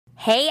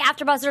Hey,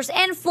 AfterBuzzers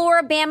and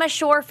Floribama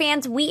Shore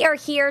fans, we are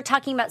here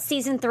talking about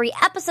Season 3,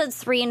 Episodes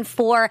 3 and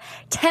 4.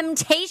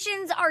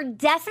 Temptations are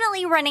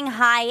definitely running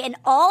high, and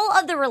all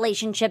of the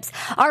relationships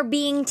are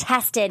being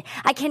tested.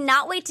 I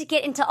cannot wait to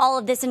get into all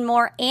of this and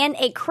more, and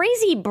a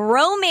crazy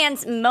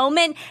bromance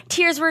moment.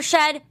 Tears were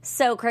shed.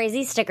 So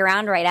crazy. Stick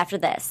around right after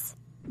this.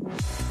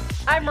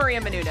 I'm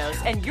Maria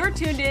Menounos, and you're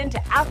tuned in to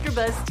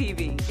AfterBuzz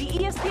TV, the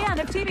ESPN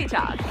of TV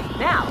talk.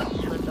 Now,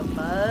 let the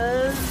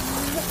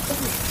buzz.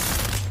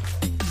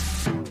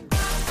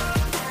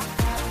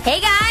 Hey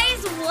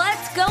guys,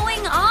 what's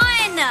going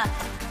on?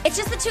 It's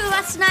just the two of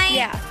us tonight.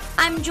 Yeah.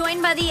 I'm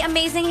joined by the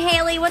amazing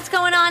Haley. What's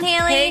going on,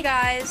 Haley? Hey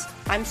guys.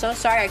 I'm so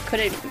sorry I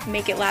couldn't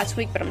make it last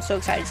week, but I'm so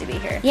excited to be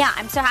here. Yeah,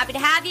 I'm so happy to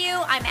have you.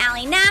 I'm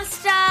Allie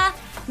Nasta.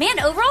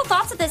 Man, overall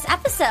thoughts of this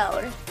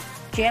episode?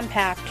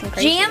 Jam-packed and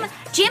crazy.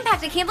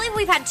 Jam-packed. I can't believe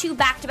we've had two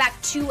back-to-back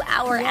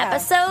 2-hour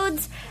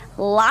episodes.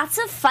 Lots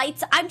of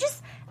fights.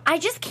 I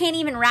just can't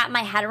even wrap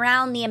my head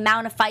around the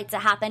amount of fights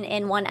that happen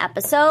in one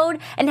episode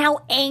and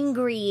how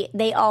angry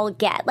they all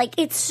get. Like,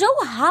 it's so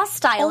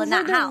hostile in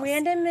that house. Over the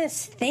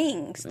randomest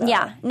things, though.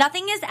 Yeah.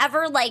 Nothing is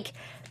ever, like...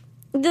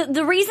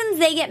 The reasons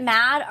they get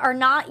mad are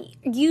not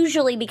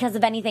usually because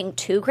of anything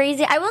too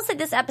crazy. I will say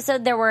this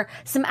episode, there were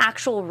some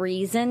actual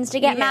reasons to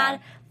get mad,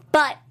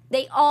 but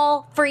they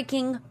all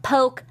freaking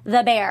poke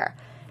the bear.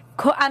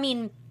 I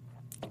mean...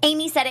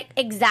 Amy said it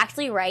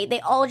exactly right. They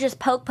all just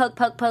poke,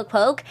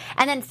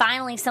 and then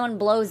finally someone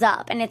blows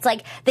up. And it's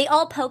like they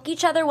all poke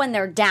each other when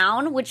they're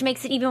down, which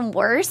makes it even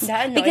worse.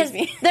 That annoys because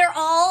me. They're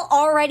all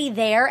already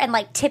there and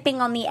like tipping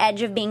on the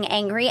edge of being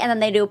angry, and then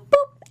they do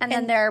boop, and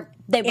then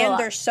they blow And up.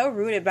 they're so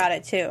rude about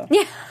it, too.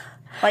 Yeah.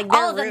 Like, they're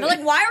all of them. rude. They're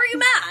like, why were you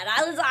mad?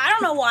 I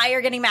don't know why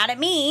you're getting mad at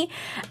me.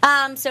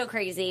 So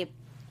crazy.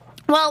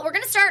 Well, we're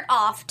going to start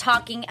off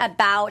talking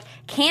about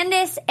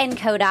Candace and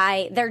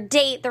Kodai, their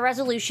date, the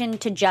resolution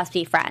to just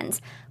be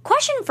friends.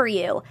 Question for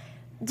you.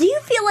 Do you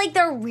feel like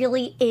there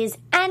really is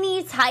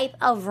any type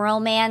of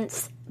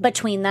romance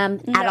between them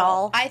at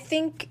all? I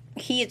think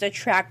he is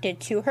attracted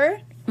to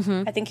her.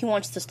 Mm-hmm. I think he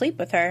wants to sleep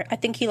with her. I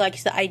think he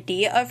likes the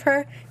idea of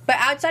her. But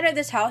outside of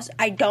this house,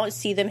 I don't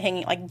see them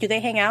hanging. Like, do they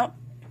hang out?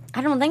 I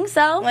don't think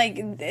so.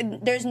 Like,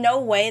 there's no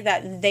way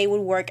that they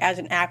would work as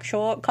an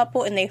actual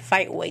couple, and they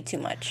fight way too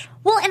much.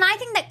 Well, and I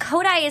think that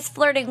Kodai is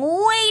flirting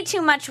way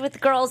too much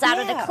with girls out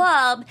of the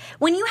club.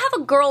 When you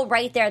have a girl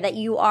right there that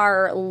you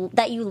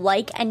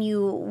like and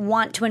you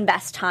want to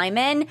invest time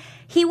in,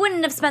 he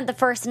wouldn't have spent the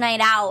first night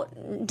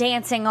out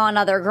dancing on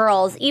other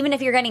girls, even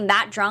if you're getting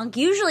that drunk.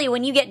 Usually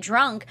when you get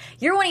drunk,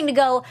 you're wanting to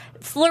go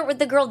flirt with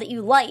the girl that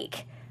you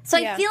like. So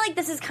I feel like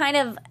this is kind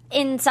of,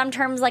 in some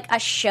terms, like a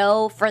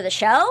show for the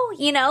show,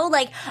 you know?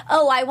 Like,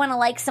 oh, I want to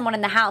like someone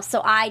in the house,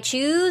 so I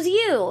choose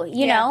you,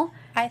 you know?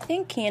 I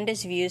think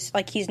Candace views,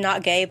 like, he's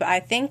not gay, but I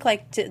think,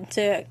 like,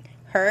 to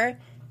her,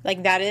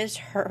 like, that is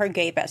her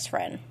gay best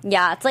friend.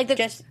 Yeah, it's like a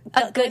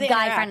good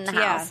guy interact, friend in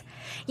the house.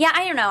 Yeah,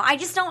 I don't know. I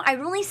just don't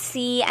really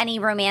see any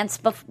romance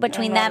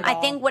between them. I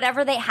think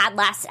whatever they had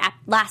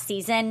last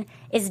season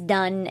is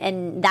done,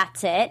 and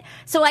that's it.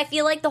 So I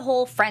feel like the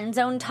whole friend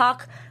zone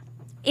talk...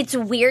 It's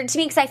weird to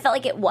me because I felt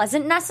like it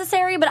wasn't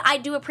necessary, but I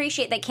do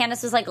appreciate that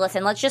Candace was like,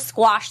 listen, let's just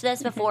squash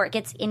this before it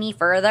gets any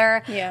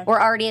further. Yeah. We're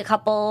already a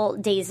couple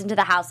days into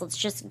the house. Let's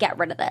just get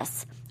rid of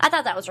this. I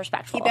thought that was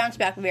respectful. He bounced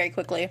back very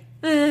quickly.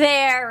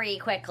 Very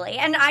quickly.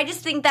 And I just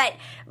think that,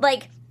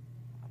 like...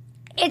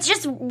 It's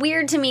just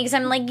weird to me because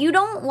I'm like, you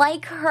don't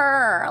like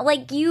her.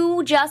 Like,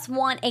 you just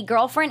want a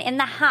girlfriend in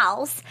the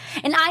house.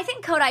 And I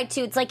think Kodai,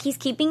 too, it's like he's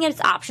keeping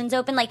his options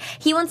open. Like,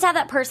 he wants to have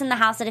that person in the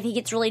house that if he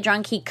gets really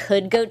drunk, he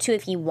could go to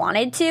if he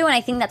wanted to. And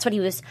I think that's what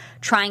he was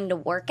trying to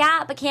work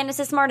at. But Candace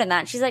is smart in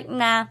that. She's like,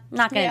 nah,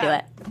 not going to do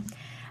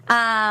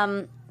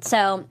it.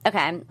 So,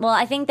 okay. Well,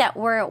 I think that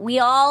we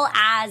all,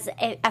 as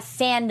a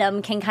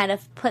fandom, can kind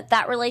of put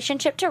that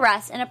relationship to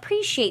rest and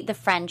appreciate the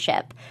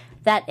friendship.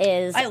 That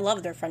is... I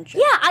love their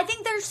friendship. Yeah, I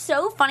think they're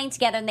so funny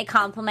together and they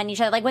compliment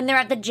each other. Like, when they're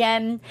at the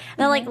gym,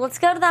 they're like, let's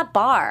go to that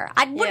bar.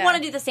 I would want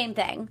to do the same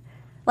thing.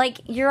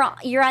 Like, you're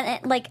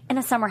at, like, in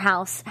a summer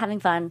house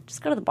having fun.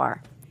 Just go to the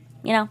bar,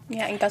 you know?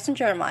 Yeah, and Gus and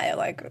Jeremiah,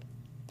 like...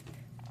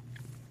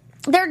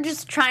 They're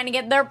just trying to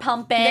get their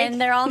pump in.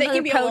 They're on the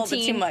protein. They can be a little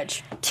bit too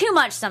much. Too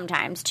much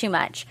sometimes. Too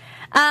much.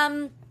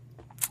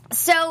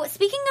 So,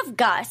 speaking of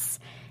Gus...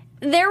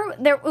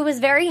 It was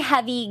very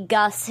heavy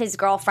Gus, his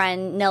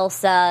girlfriend,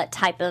 Nilsa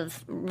type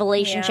of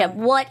relationship.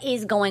 Yeah. What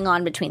is going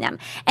on between them?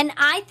 And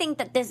I think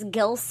that this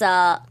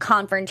Gilsa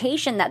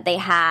confrontation that they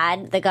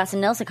had, the Gus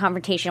and Nilsa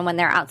confrontation when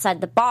they're outside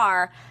the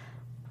bar,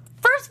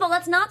 first of all,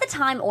 that's not the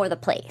time or the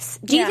place.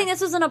 Do you think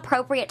this was an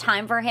appropriate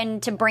time for him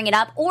to bring it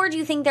up? Or do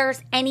you think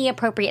there's any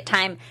appropriate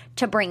time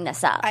to bring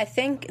this up? I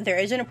think there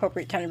is an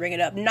appropriate time to bring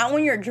it up. Not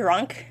when you're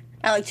drunk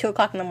at like 2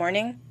 o'clock in the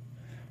morning.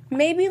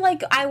 Maybe,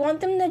 like, I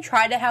want them to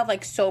try to have,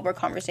 like, sober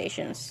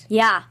conversations.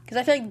 Yeah. Because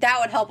I feel like that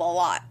would help a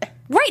lot.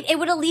 Right. It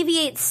would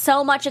alleviate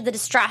so much of the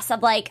distress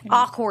of, like,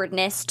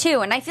 awkwardness,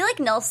 too. And I feel like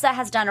Nilsa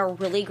has done a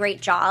really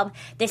great job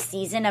this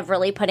season of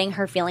really putting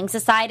her feelings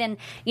aside. And,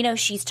 you know,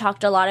 she's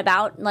talked a lot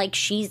about, like,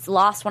 she's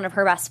lost one of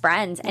her best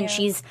friends. And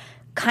she's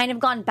kind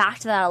of gone back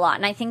to that a lot.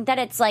 And I think that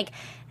it's, like,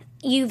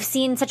 you've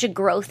seen such a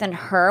growth in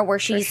her where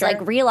she's, like,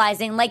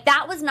 realizing, like,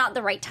 that was not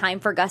the right time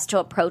for Gus to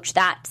approach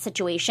that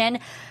situation.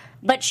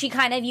 But she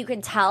kind of, you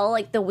could tell,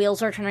 like, the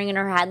wheels are turning in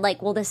her head.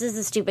 Like, well, this is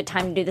a stupid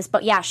time to do this.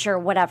 But, yeah, sure,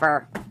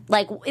 whatever.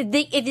 Like, if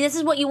this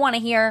is what you want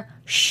to hear,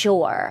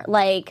 sure.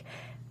 Like,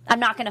 I'm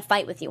not going to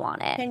fight with you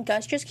on it. And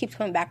Gus just keeps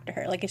coming back to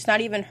her. Like, it's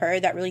not even her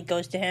that really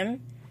goes to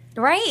him.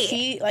 Right.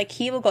 He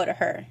will go to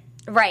her.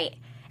 Right.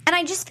 And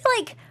I just feel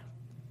like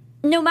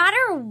no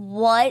matter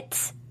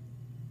what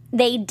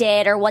they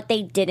did or what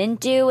they didn't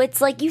do, it's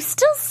like you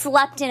still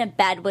slept in a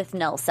bed with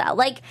Nilsa.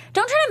 Like,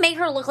 don't try to make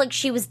her look like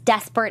she was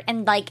desperate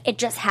and, like, it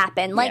just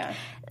happened. Like,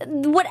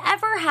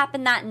 whatever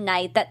happened that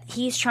night that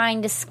he's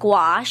trying to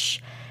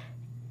squash,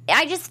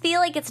 I just feel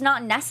like it's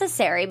not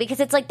necessary because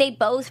it's like they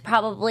both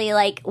probably,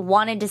 like,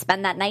 wanted to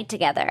spend that night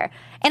together.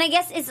 And I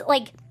guess it's,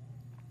 like,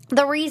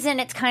 the reason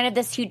it's kind of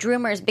this huge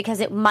rumor is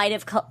because it might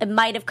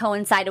have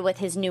coincided with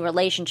his new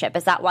relationship.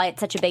 Is that why it's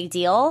such a big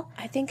deal?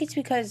 I think it's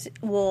because,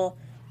 well,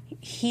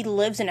 he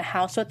lives in a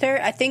house with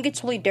her. I think it's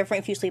totally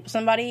different if you sleep with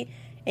somebody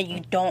and you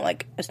don't,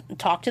 like,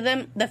 talk to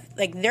them.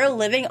 Like, they're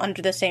living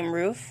under the same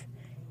roof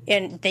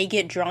and they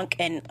get drunk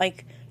and,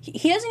 like,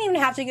 he doesn't even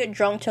have to get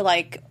drunk to,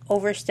 like,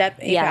 overstep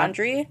a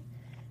boundary.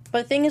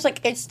 But the thing is,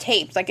 like, it's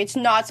taped. Like, it's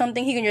not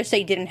something he can just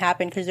say didn't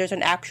happen because there's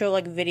an actual,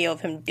 like, video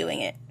of him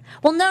doing it.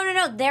 Well, no.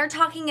 They're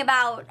talking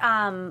about,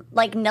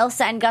 like,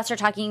 Nilsa and Gus are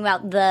talking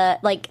about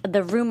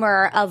the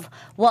rumor of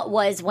what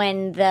was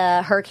when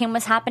the hurricane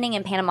was happening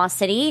in Panama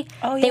City.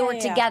 Oh, yeah, they were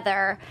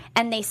together,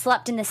 and they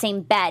slept in the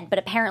same bed, but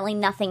apparently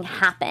nothing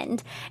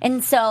happened.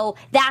 And so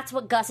that's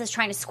what Gus is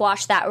trying to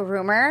squash that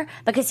rumor,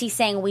 because he's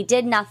saying, we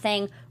did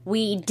nothing,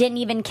 we didn't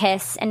even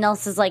kiss, and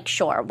Nilsa's like,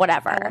 sure,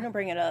 whatever. I wouldn't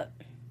bring it up.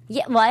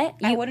 Yeah, what?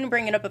 I wouldn't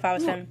bring it up if I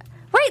was him.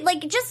 Right,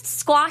 like, just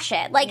squash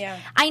it. Like,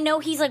 I know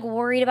he's, like,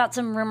 worried about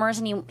some rumors,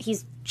 and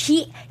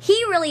he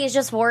really is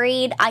just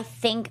worried, I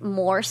think,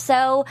 more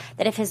so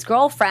that if his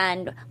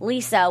girlfriend,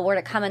 Lisa, were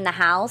to come in the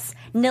house,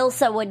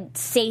 Nilsa would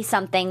say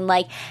something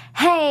like,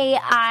 hey,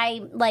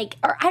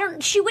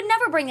 she would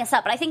never bring this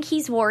up, but I think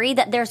he's worried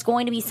that there's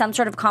going to be some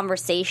sort of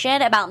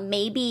conversation about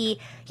maybe,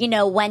 you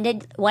know, when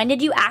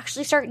did you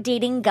actually start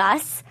dating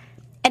Gus?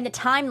 And the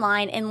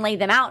timeline, and lay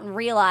them out and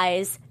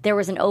realize there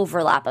was an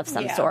overlap of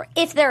some sort.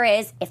 If there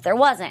is, if there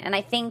wasn't. And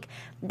I think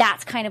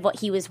that's kind of what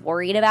he was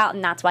worried about,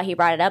 and that's why he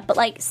brought it up. But,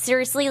 like,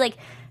 seriously, like,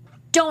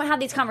 don't have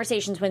these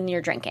conversations when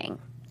you're drinking.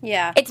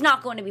 Yeah. It's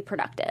not going to be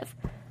productive.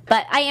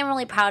 But I am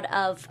really proud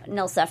of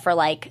Nilsa for,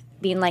 like,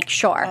 being like,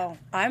 sure. Oh,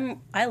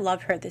 I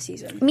love her this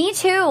season. Me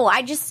too.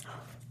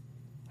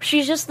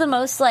 She's just the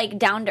most, like,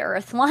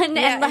 down-to-earth one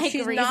and, like,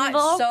 she's reasonable.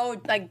 Not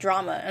so, like,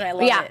 drama, and I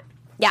love it.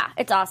 Yeah,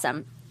 it's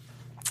awesome.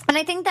 And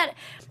I think that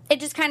it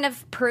just kind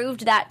of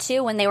proved that,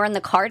 too, when they were in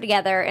the car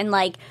together. And,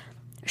 like,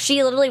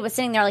 she literally was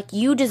sitting there like,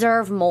 you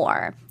deserve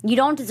more. You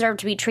don't deserve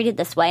to be treated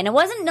this way. And it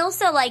wasn't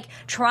Nilsa, like,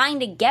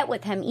 trying to get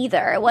with him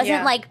either. It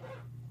wasn't like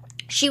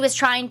she was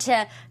trying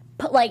to,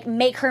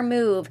 make her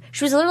move.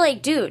 She was literally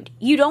like, dude,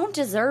 you don't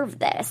deserve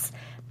this.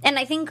 And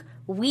I think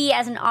we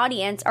as an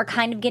audience are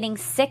kind of getting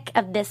sick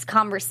of this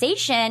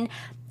conversation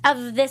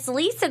of this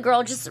Lisa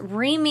girl just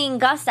reaming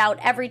Gus out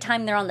every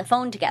time they're on the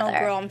phone together. Oh,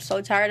 girl, I'm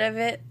so tired of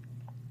it.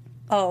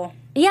 Oh.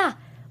 Yeah.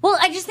 Well,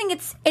 I just think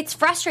it's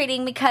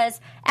frustrating because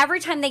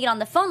every time they get on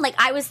the phone, like,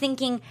 I was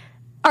thinking,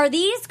 are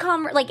these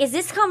is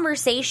this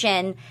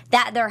conversation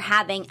that they're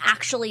having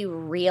actually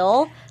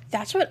real?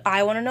 That's what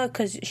I want to know,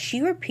 because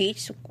she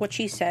repeats what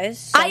she says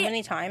so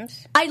many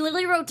times. I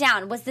literally wrote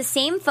down, was the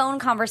same phone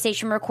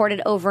conversation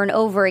recorded over and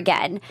over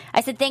again?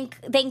 I said,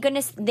 thank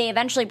goodness they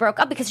eventually broke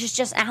up because it's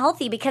just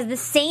unhealthy. Because the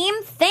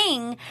same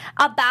thing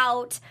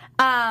about,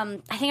 I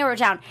think I wrote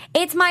down,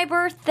 it's my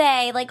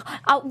birthday. Like,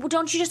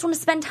 don't you just want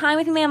to spend time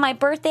with me on my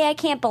birthday? I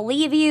can't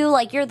believe you.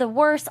 Like, you're the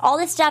worst. All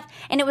this stuff.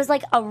 And it was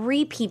like a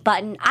repeat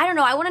button. I don't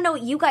know. I want to know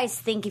what you guys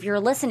think if you're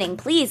listening.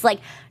 Please,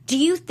 like, do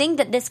you think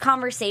that this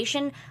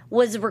conversation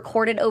was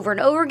recorded over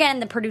and over again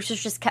and the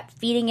producers just kept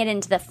feeding it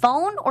into the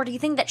phone? Or do you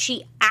think that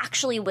she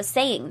actually was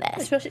saying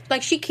this? Especially,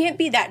 like, she can't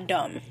be that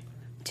dumb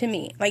to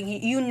me. Like,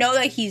 you know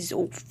that he's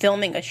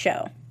filming a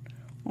show.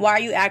 Why are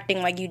you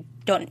acting like you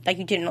didn't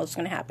know this was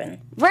going to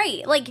happen?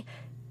 Right. Like,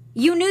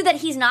 you knew that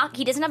he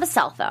doesn't have a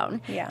cell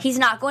phone. Yeah. He's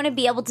not going to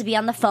be able to be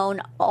on the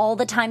phone all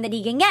the time that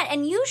he can get.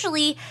 And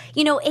usually,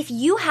 you know, if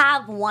you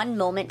have one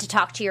moment to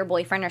talk to your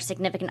boyfriend or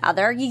significant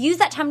other, you use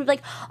that time to be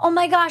like, oh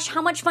my gosh,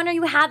 how much fun are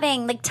you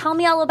having? Like, tell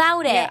me all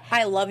about it. Yeah,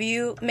 I love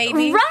you,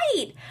 maybe.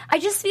 Right. I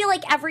just feel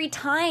like every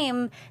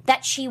time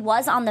that she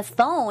was on the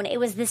phone, it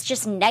was this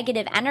just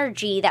negative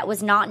energy that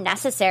was not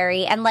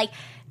necessary. And, like,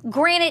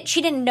 granted,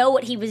 she didn't know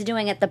what he was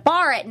doing at the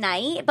bar at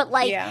night, but,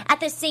 like, at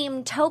the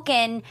same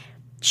token,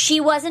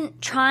 she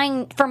wasn't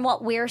trying, from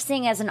what we're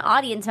seeing as an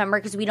audience member,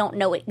 because we don't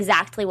know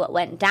exactly what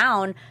went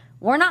down,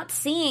 we're not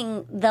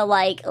seeing the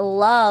like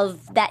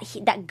love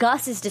that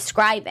Gus is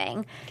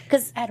describing.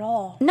 Because At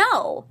all.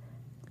 no,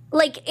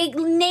 like try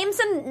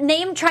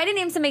to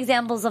name some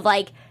examples of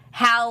like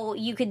how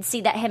you could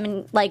see that him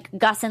and like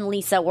Gus and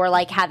Lisa were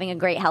like having a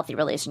great healthy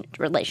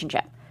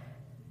relationship.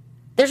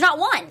 There's not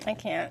one. I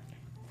can't.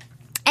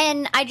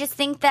 And I just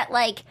think that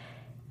like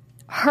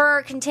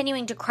her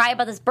continuing to cry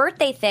about this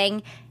birthday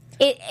thing,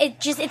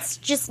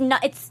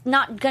 it's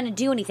not going to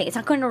do anything. It's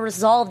not going to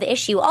resolve the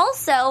issue.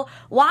 Also,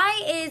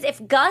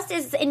 if Gus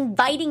is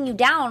inviting you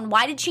down,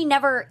 why did she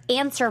never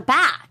answer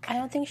back? I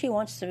don't think she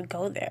wants to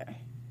go there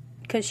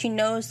because she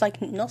knows like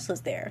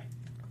Nilsa's there.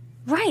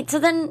 Right. So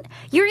then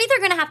you're either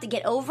going to have to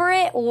get over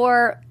it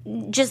or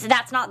just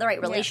that's not the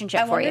right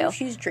relationship for I you. wonder if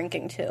she's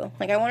drinking too.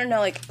 Like I want to know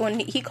like when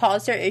he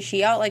calls her, is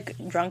she out like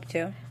drunk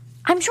too?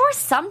 I'm sure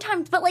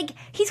sometimes, but like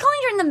he's calling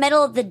her in the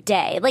middle of the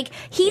day. Like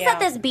he's at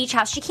this beach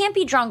house. She can't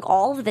be drunk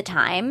all of the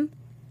time.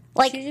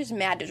 Like she's just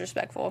mad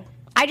disrespectful.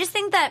 I just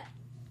think that,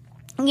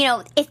 you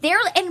know, if they're,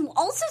 and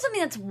also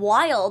something that's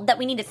wild that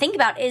we need to think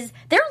about is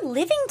they're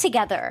living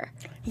together.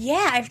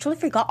 Yeah, I totally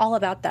forgot all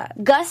about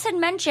that. Gus had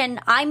mentioned,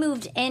 I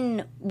moved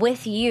in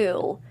with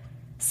you.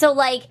 So,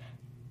 like,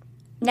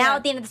 now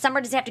at the end of the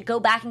summer, does he have to go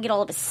back and get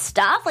all of his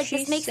stuff? Like,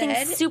 this makes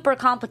things super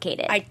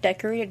complicated. I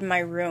decorated my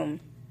room.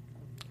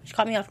 She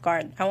caught me off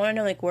guard. I want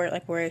to know,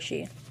 where is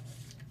she?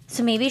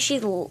 So maybe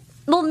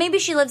maybe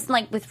she lives,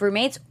 like, with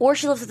roommates, or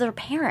she lives with her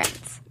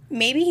parents.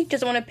 Maybe he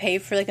doesn't want to pay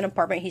for, like, an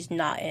apartment he's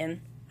not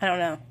in. I don't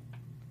know.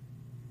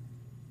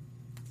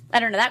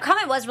 That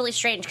comment was really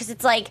strange, because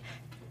it's like,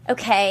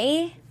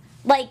 okay,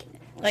 like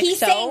he's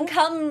saying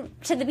come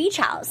to the beach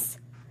house.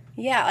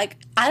 Yeah, like,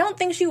 I don't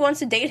think she wants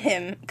to date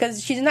him,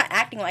 because she's not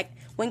acting like,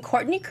 when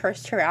Courtney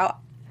cursed her out,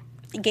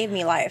 it gave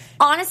me life.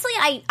 Honestly,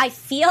 I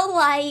feel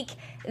like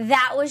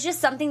that was just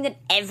something that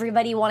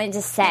everybody wanted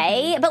to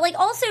say, but, like,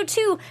 also,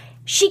 too,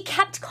 she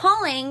kept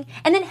calling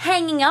and then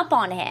hanging up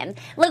on him.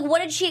 Like,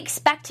 what did she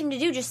expect him to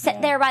do? Just sit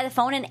there by the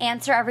phone and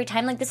answer every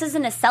time? Like, this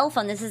isn't a cell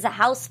phone. This is a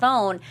house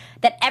phone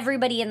that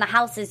everybody in the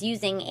house is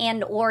using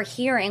and or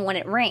hearing when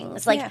it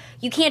rings. Like,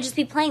 you can't just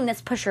be playing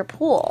this push or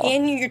pull.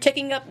 And you're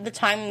taking up the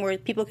time where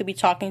people could be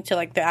talking to,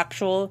 like, the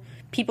actual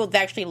people they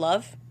actually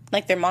love.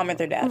 Like their mom or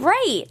their dad.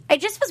 Right.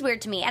 It just was weird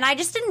to me. And I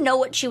just didn't know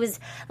what she was,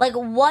 like,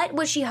 what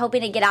was she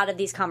hoping to get out of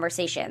these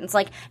conversations?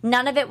 Like,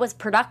 none of it was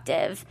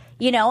productive,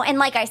 you know? And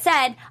like I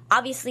said,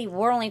 obviously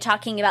we're only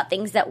talking about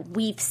things that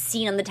we've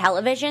seen on the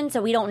television,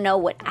 so we don't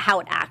know how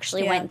it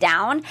actually went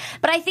down.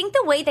 But I think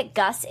the way that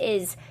Gus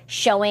is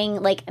showing,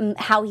 like,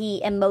 how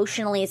he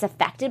emotionally is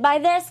affected by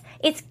this,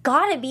 it's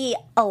gotta be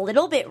a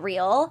little bit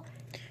real.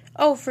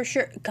 Oh, for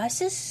sure.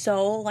 Gus is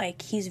so,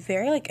 like, he's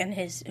very, like, in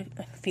his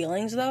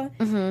feelings, though.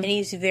 Mm-hmm. And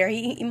he's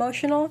very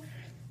emotional.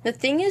 The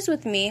thing is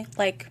with me,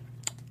 like,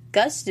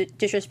 Gus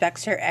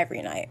disrespects her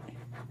every night.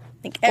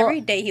 Like, every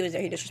day he was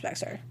there, he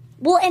disrespects her.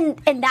 Well,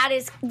 and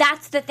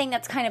that's the thing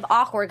that's kind of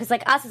awkward, because,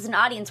 like, us as an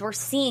audience, we're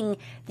seeing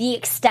the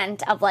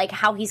extent of, like,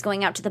 how he's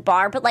going out to the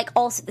bar, but, like,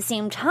 also at the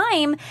same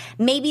time,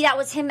 maybe that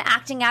was him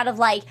acting out of,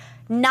 like,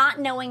 not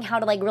knowing how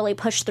to, like, really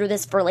push through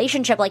this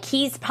relationship. Like,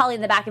 he's probably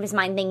in the back of his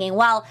mind thinking,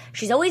 well,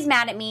 she's always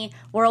mad at me,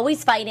 we're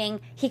always fighting.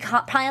 He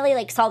probably,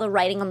 like, saw the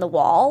writing on the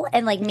wall,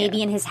 and, like,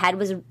 maybe in his head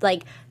was,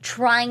 like,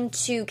 trying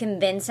to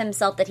convince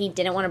himself that he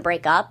didn't want to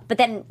break up, but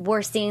then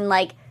we're seeing,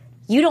 like,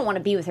 you don't want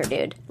to be with her,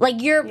 dude.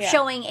 Like, you're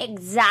showing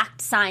exact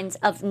signs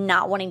of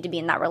not wanting to be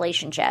in that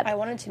relationship. I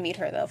wanted to meet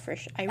her, though, for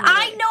sure. I know.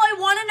 I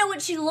want to know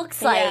what she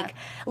looks like.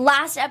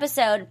 Last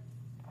episode,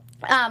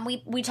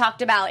 we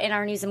talked about in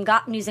our news and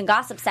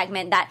gossip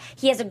segment that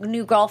he has a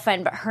new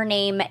girlfriend, but her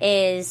name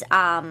is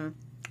oh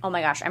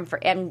my gosh,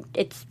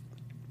 it's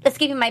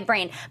escaping my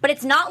brain, but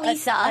it's not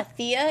Lisa.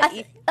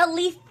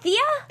 Alethea.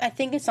 I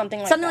think it's something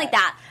like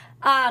that.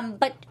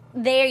 But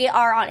they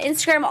are on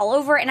Instagram all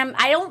over, and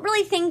I don't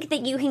really think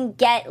that you can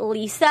get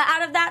Lisa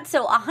out of that.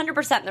 So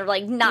 100%, they're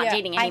like not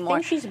dating anymore.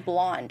 I think she's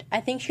blonde. I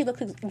think she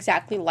looks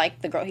exactly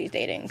like the girl he's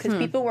dating, because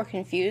people were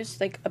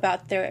confused like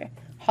about their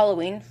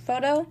Halloween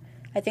photo.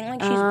 I think,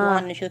 like, she's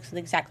blonde and she looks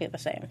exactly the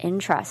same.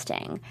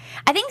 Interesting.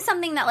 I think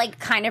something that, like,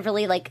 kind of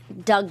really, like,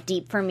 dug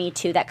deep for me,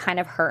 too, that kind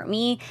of hurt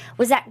me,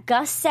 was that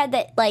Gus said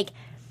that, like,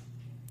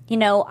 you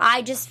know,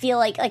 I just feel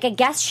like I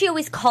guess she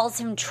always calls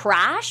him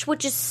trash,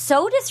 which is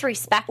so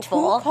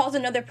disrespectful. Who calls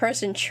another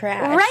person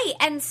trash? Right.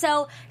 And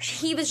so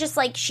he was just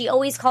like, she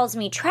always calls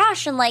me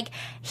trash. And, like,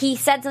 he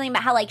said something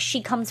about how, like,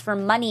 she comes for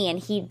money and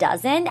he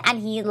doesn't. And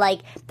he,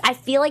 like, I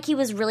feel like he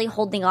was really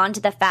holding on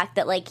to the fact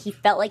that, like, he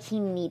felt like he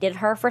needed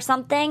her for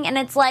something. And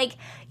it's like,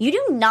 you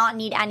do not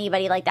need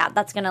anybody like that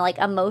that's going to, like,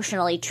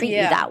 emotionally treat you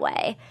that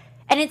way.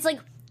 And it's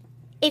like,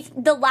 if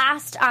the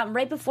last,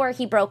 right before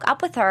he broke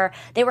up with her,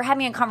 they were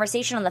having a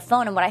conversation on the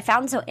phone, and what I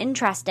found so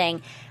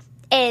interesting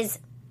is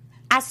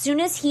as soon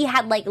as he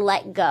had, like,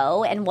 let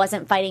go and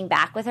wasn't fighting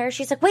back with her,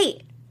 she's like,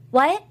 wait,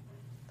 what?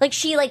 Like,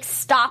 she, like,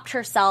 stopped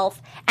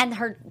herself, and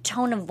her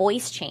tone of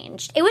voice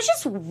changed. It was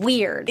just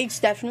weird. It's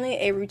definitely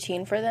a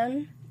routine for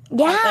them.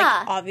 Yeah.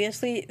 Like,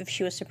 obviously, if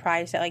she was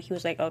surprised that, like, he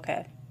was like,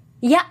 okay.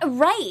 Yeah,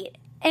 right.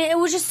 And it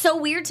was just so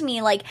weird to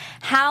me. Like,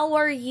 how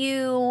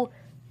is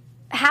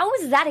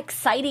that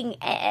exciting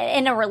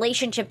in a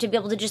relationship to be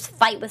able to just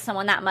fight with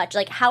someone that much?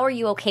 Like, how are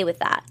you okay with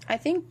that? I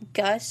think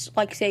Gus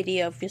likes the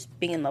idea of just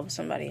being in love with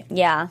somebody.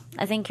 Yeah,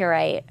 I think you're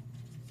right.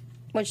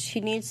 Which he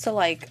needs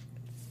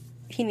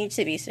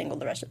to be single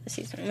the rest of the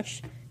season,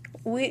 which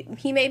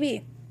he may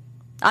be.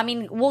 I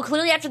mean, well,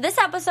 clearly after this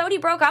episode, he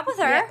broke up with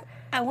her. Yeah.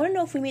 I want to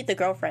know if we meet the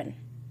girlfriend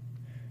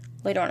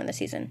later on in the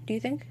season. Do you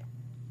think?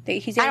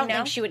 He's I don't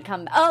think she would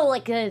come. Oh,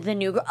 like the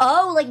new girl.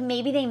 Oh, like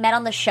maybe they met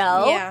on the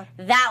show. Yeah.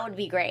 That would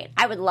be great.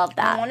 I would love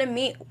that. I want to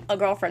meet a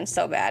girlfriend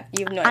so bad.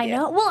 You have no idea. I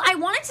know. Well, I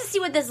wanted to see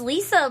what this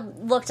Lisa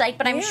looked like,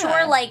 but I'm Yeah.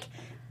 sure, like,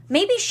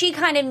 maybe she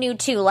kind of knew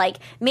too. Like,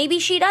 maybe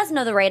she does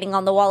know the writing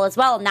on the wall as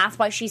well, and that's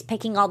why she's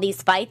picking all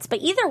these fights.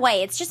 But either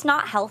way, it's just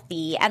not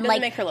healthy. And, Doesn't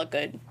like, make her look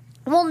good.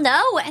 well,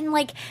 no. And,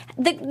 like,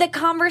 the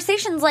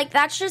conversations, like,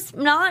 that's just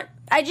not.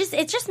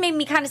 It just made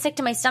me kind of sick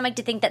to my stomach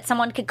to think that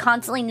someone could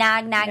constantly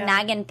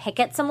nag, and pick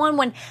at someone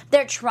when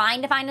they're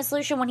trying to find a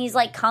solution, when he's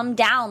like, come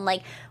down.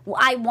 Like,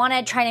 I want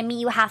to try to meet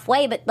you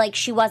halfway, but, like,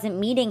 she wasn't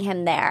meeting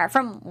him there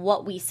from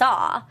what we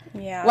saw.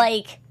 Yeah.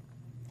 Like,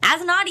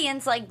 as an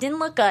audience, like, didn't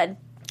look good.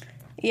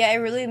 Yeah, it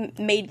really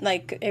made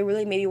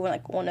me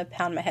want to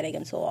pound my head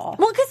against the wall.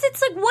 Well, because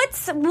it's like,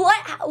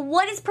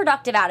 what is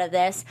productive out of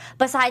this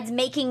besides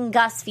making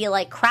Gus feel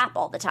like crap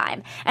all the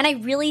time? And I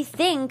really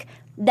think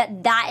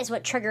that is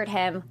what triggered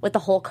him with the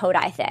whole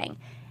Kodai thing.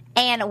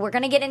 And we're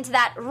going to get into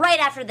that right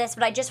after this,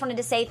 but I just wanted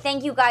to say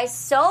thank you guys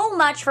so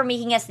much for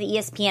making us the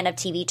ESPN of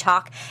TV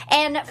Talk.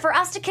 And for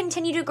us to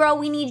continue to grow,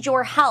 we need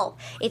your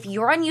help. If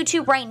you're on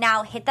YouTube right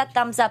now, hit that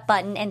thumbs up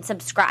button and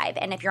subscribe.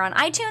 And if you're on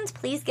iTunes,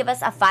 please give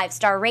us a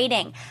 5-star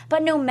rating.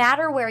 But no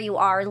matter where you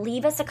are,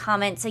 leave us a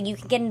comment so you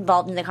can get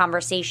involved in the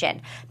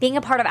conversation. Being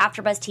a part of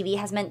AfterBuzz TV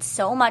has meant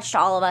so much to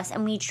all of us,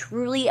 and we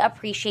truly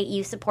appreciate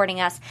you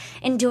supporting us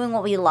and doing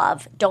what we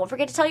love. Don't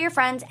forget to tell your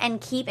friends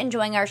and keep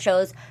enjoying our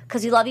shows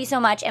because we love you so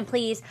much. And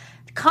please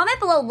comment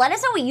below. Let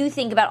us know what you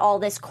think about all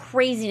this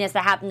craziness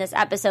that happened this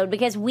episode,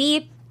 because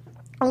we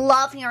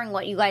love hearing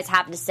what you guys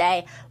have to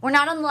say. We're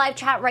not on the live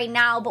chat right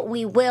now, but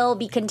we will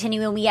be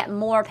continuing. We get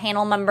more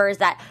panel members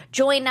that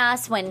join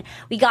us when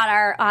we got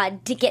our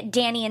to get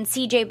Danny and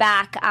CJ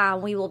back.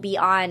 We will be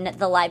on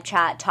the live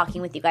chat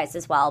talking with you guys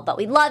as well. But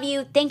we love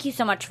you. Thank you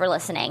so much for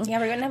listening. Yeah,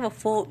 we're going to have a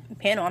full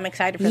panel. I'm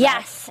excited for that.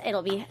 Yes,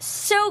 it'll be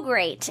so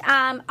great.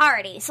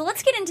 Alrighty, so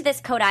let's get into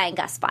this Kodai and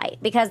Gus fight,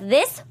 because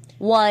this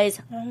was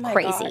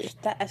crazy. Gosh,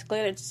 that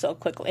escalated so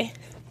quickly.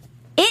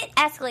 It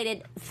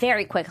escalated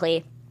very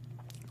quickly.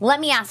 Let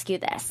me ask you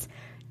this.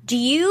 Do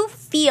you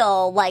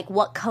feel like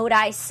what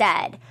Kodai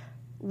said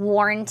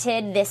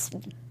warranted this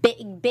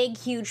big,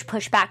 huge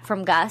pushback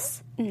from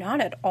Gus?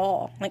 Not at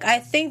all. Like, I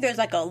think there's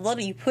like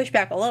you push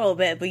back a little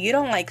bit, but you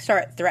don't like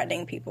start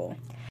threatening people.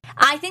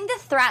 I think the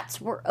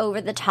threats were over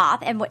the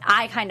top, and what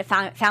I kind of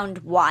found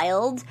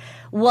wild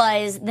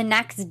was the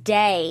next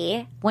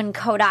day when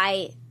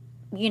Kodai,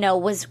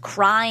 was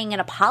crying and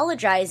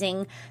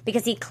apologizing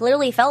because he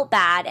clearly felt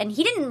bad, and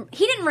he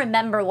didn't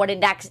remember what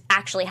had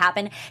actually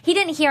happened. He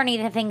didn't hear any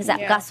of the things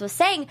that Gus was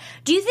saying.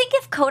 Do you think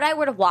if Kodai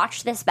were to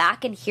watch this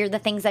back and hear the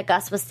things that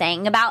Gus was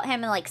saying about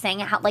him and like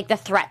saying how like the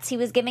threats he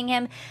was giving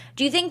him,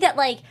 do you think that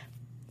like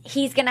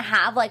he's gonna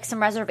have like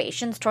some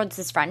reservations towards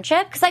his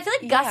friendship? Because I feel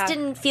like Gus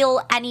didn't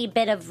feel any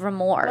bit of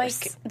remorse.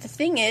 Like, the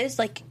thing is,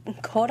 like,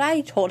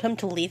 Kodai told him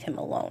to leave him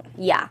alone.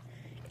 Yeah.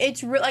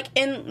 It's like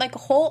in like a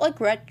whole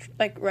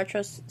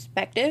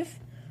retrospective,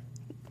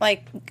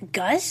 like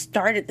Gus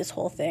started this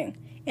whole thing,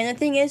 and the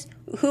thing is,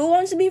 who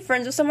wants to be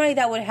friends with somebody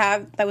that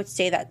would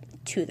say that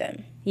to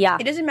them? Yeah,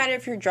 it doesn't matter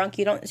if you're drunk;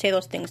 you don't say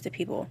those things to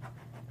people.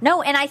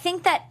 No, and I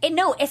think that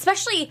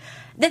especially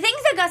the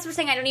things that Gus was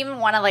saying, I don't even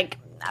want to like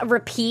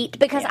repeat,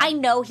 because I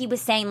know he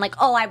was saying like,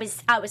 oh, I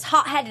was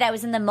hot headed, I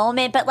was in the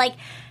moment, but like,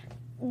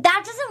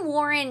 that doesn't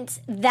warrant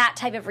that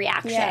type of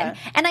reaction. Yeah.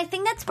 And I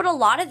think that's what a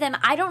lot of them,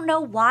 I don't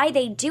know why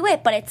they do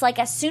it, but it's like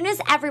as soon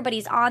as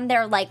everybody's on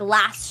their like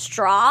last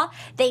straw,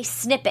 they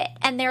snip it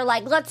and they're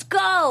like, let's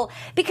go.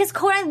 Because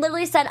Kodai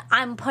literally said,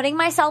 I'm putting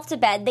myself to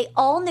bed. They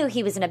all knew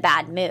he was in a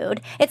bad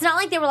mood. It's not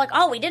like they were like,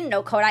 oh, we didn't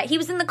know Kodai. He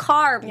was in the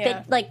car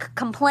like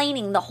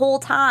complaining the whole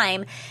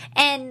time.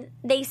 And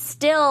they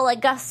still, like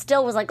Gus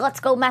still was like,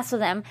 let's go mess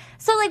with him.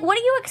 So like, what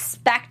do you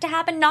expect to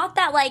happen? Not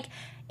that like,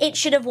 it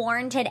should have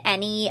warranted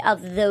any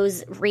of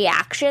those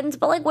reactions,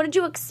 but like, what did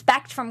you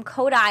expect from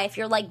Kodai if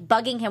you're like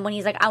bugging him when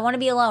he's like, I want to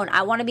be alone,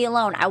 I want to be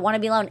alone, I want to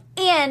be alone,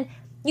 and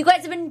you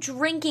guys have been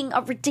drinking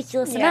a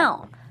ridiculous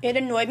amount. It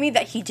annoyed me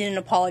that he didn't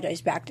apologize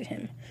back to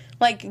him.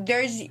 Like,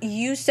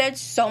 you said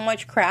so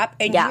much crap,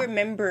 and you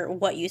remember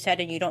what you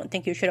said, and you don't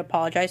think you should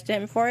apologize to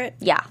him for it?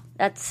 Yeah,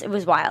 it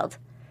was wild.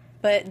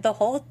 But the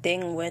whole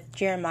thing with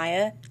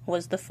Jeremiah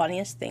was the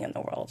funniest thing in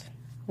the world.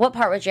 What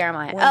part with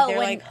Jeremiah? When they're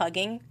like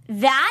hugging.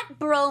 That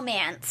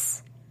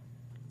bromance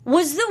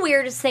was the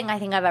weirdest thing I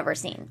think I've ever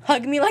seen.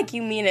 Hug me like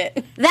you mean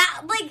it.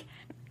 That, like,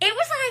 it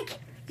was like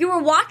you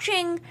were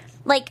watching,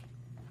 like,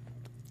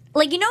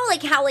 like, you know,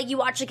 like how like you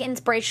watch like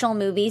inspirational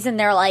movies and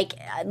they're like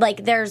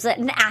there's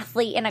an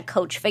athlete and a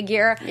coach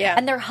figure, Yeah.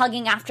 and they're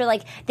hugging after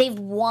like they've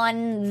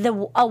won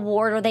the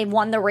award or they've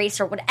won the race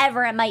or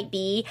whatever it might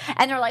be,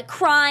 and they're like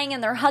crying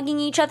and they're hugging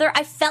each other.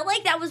 I felt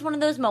like that was one of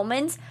those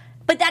moments,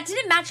 but that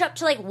didn't match up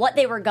to like what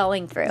they were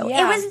going through.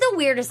 Yeah. It was the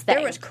weirdest thing.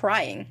 There was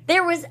crying.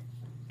 There was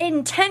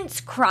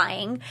intense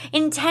crying,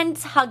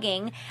 intense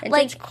hugging,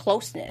 Intense like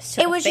closeness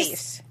to it the was face.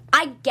 just.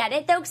 I get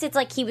it though, because it's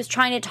like he was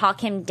trying to talk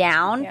him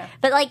down, Yeah.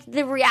 but like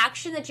the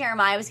reaction that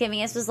Jeremiah was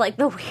giving us was like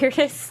the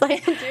weirdest.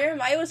 Like,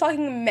 Jeremiah was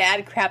talking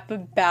mad crap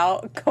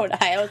about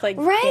Kodai. I was like,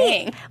 right?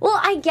 dang. Well,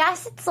 I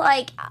guess it's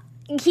like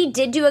he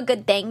did do a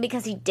good thing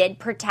because he did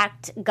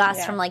protect Gus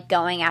Yeah. from like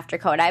going after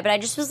Kodai, but I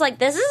just was like,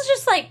 this is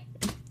just like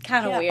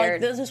kind of Yeah,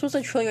 weird. Like, this was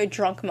a truly a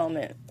drunk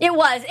moment. It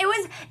was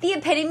the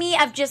epitome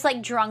of just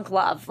like drunk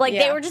love. Like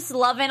they Yeah. were just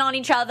loving on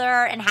each other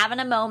and having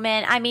a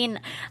moment. I mean,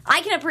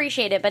 I can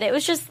appreciate it, but it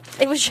was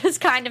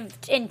just kind of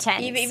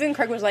intense. Even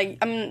Craig was like,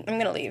 I'm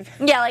gonna leave.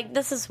 Yeah, like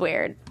this is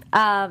weird.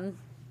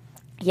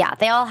 Yeah,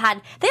 they all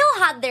had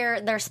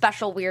their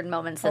special weird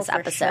moments this Oh, for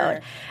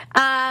episode.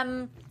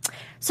 sure.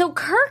 So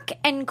Kirk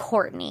and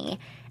Courtney,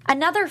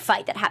 another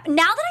fight that happened.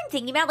 Now that I'm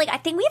thinking about it, like I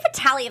think we have a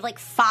tally of like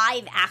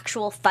 5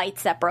 actual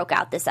fights that broke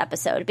out this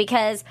episode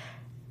because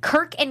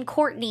Kirk and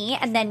Courtney,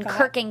 and then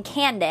Kirk and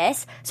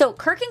Candace. So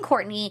Kirk and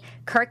Courtney,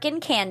 Kirk and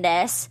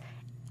Candace,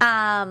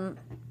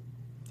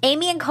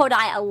 Amy and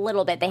Kodai a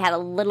little bit. They had a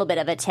little bit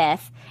of a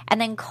tiff, and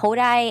then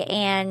Kodai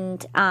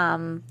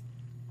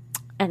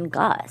and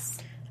Gus.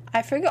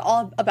 I forget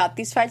all about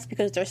these fights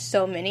because there's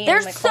so many.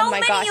 There's I'm like, so oh my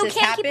many, gosh, you this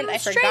can't keep happened. them I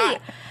straight.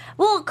 forgot.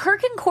 Well,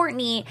 Kirk and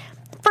Courtney,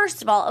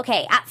 first of all,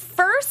 okay, at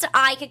first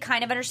I could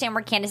kind of understand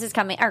where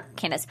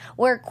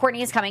where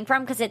Courtney is coming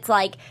from, because it's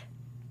like,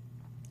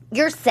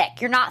 you're sick,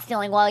 you're not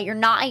feeling well, you're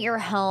not at your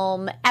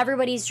home,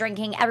 everybody's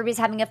drinking, everybody's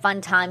having a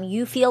fun time,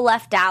 you feel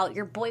left out,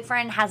 your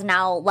boyfriend has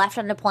now left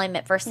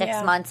unemployment for 6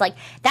 Yeah. months, like,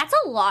 that's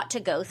a lot to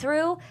go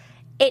through.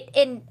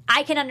 And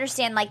I can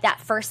understand, like,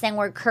 that first thing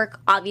where Kirk,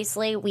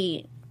 obviously,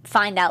 we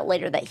find out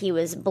later that he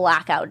was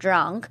blackout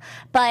drunk,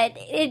 but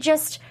it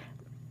just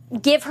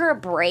give her a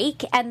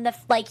break. And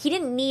he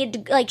didn't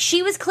need to, like,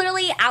 she was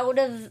clearly out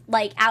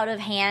of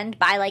hand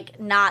by like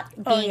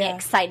not being yeah.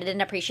 excited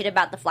and appreciative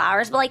about the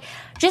flowers, but like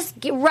just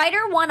write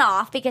her one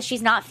off because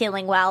she's not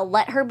feeling well,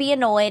 let her be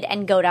annoyed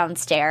and go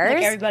downstairs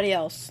Like everybody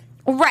else.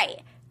 right.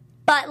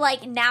 But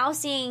like now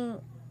seeing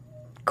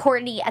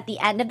Courtney at the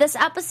end of this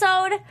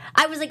episode,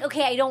 I was like,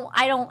 okay, I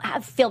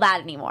don't feel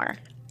bad anymore.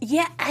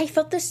 Yeah, I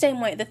felt the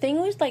same way. The thing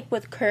was, like,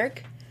 with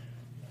Kirk,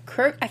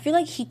 I feel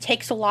like he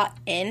takes a lot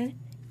in,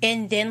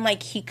 and then,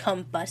 like, he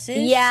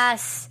combusses.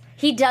 Yes,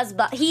 he does.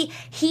 But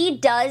he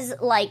does,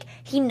 like,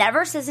 he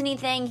never says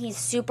anything. He's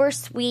super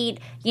sweet,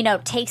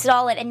 takes it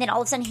all in, and then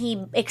all of a sudden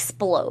he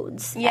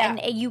explodes. Yeah.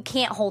 And you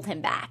can't hold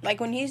him back.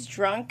 Like, when he's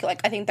drunk, like,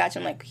 I think that's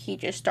when, like, he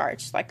just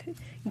starts, like,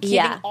 getting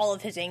Yeah. all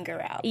of his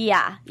anger out.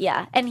 Yeah.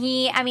 And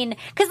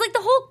because, like, the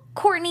whole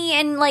Courtney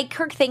and, like,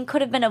 Kirk thing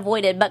could have been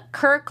avoided, but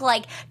Kirk,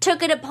 like,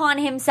 took it upon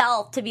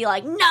himself to be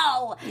like,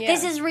 no, Yeah.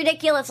 this is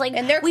ridiculous. Like,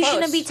 And they're we close.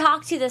 shouldn't be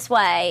talked to this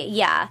way.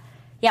 Yeah.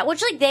 Yeah,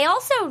 which, like,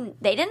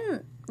 they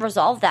didn't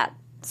resolve that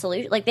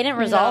solution. Like, they didn't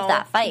resolve No,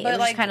 that fight. But, It was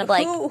like, just kind of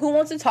like, who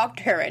wants to talk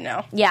to her right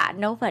now? yeah,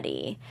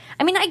 nobody.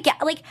 I mean, I get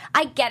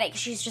it. 'Cause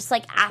she's just,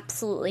 like,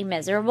 absolutely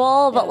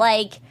miserable, but, Yeah.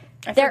 like,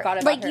 I they're forgot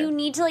about like, her. you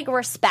need to, like,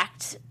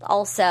 respect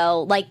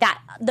also, like, that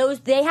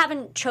they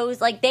haven't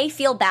like, they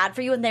feel bad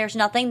for you, and there's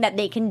nothing that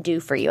they can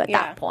do for you at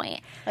Yeah. that point.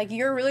 Like,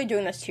 you're really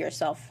doing this to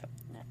yourself.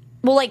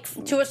 Well, like,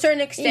 To a certain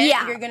extent,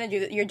 Yeah. you're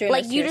doing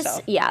like this to you yourself.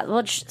 just, yeah,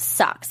 which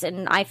sucks,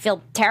 and I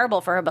feel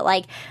terrible for her, but,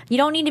 like, you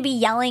don't need to be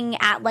yelling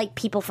at, like,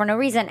 people for no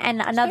reason. And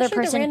another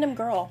Especially person, the random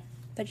girl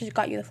that just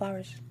got you the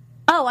flowers.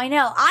 oh, I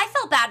know, I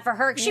felt bad for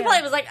her. She Yeah.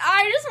 probably was like,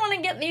 I just want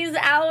to get these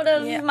out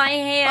of Yeah. my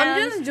hands.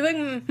 I'm just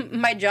doing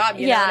my job,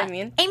 you know what I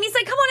mean? Amy's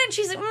like, come on in.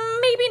 She's like,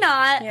 maybe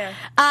not. Yeah.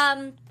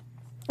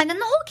 And then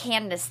the whole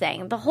Candace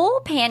thing, the whole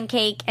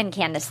Pancake and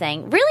Candace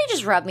thing really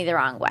just rubbed me the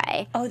wrong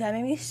way. Oh, that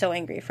made me so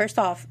angry. First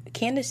off,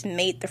 Candace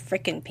made the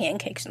freaking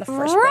pancakes in the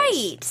first place.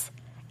 Right.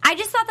 I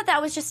just thought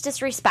that was just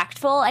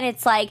disrespectful, and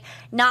it's like,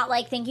 not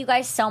like, thank you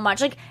guys so much.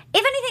 Like,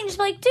 if anything, just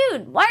be like,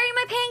 dude, why are you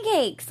my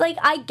pancakes? Like,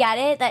 I get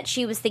it that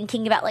she was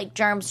thinking about, like,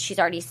 germs. She's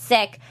already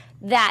sick.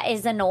 That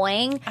is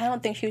annoying. I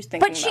don't think she was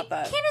thinking But about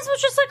that. Candace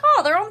was just like,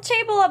 oh, they're on the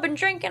table, I've been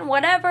drinking,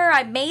 whatever,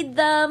 I made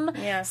them.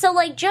 Yeah. So,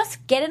 like,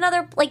 just get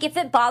another, like, if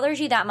it bothers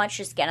you that much,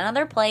 just get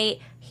another plate,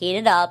 heat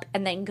it up,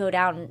 and then go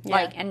down, Yeah.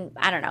 like, and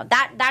I don't know.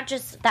 That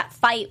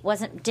fight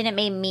didn't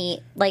make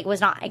me, like, was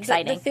not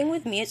exciting. The thing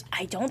with me is,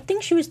 I don't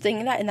think she was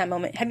thinking that in that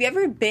moment. Have you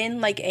ever been,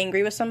 like,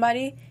 angry with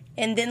somebody,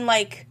 and then,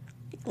 like,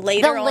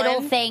 later The little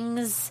on,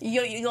 things.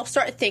 you'll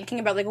start thinking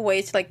about, like,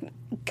 ways to, like,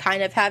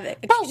 kind of have But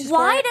excuses for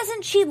why it?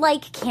 doesn't she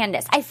like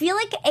Candace? I feel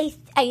like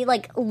a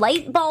like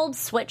light bulb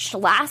switched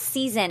last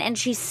season, and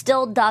she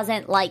still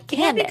doesn't like Yeah,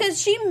 Candace.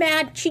 because she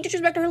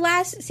disrespected her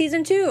last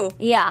season too.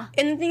 Yeah,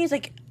 And the thing is,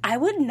 like, I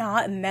would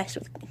not mess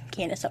with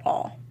Candace at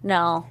all.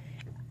 no,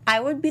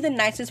 I would be the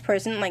nicest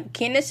person. Like,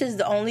 Candace is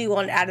the only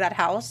one out of that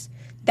house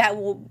that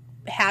will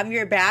have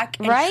your back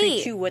and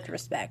treat you with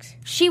respect.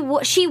 She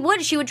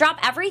would drop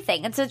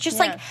everything. And so it's just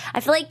like, I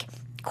feel like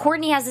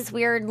Courtney has this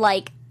weird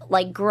like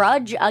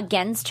grudge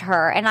against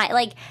her. And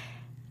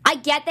I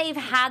get they've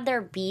had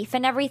their beef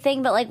and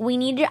everything, but like we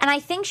need to, and I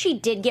think she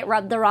did get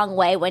rubbed the wrong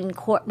way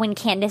when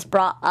Candace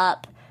brought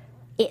up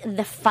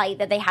the fight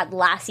that they had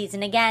last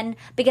season again,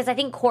 because I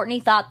think Courtney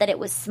thought that it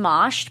was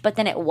smoshed, but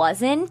then it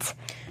wasn't.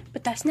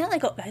 But that's not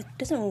like it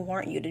doesn't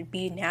warrant you to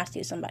be nasty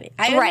to somebody.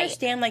 I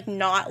understand like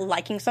not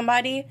liking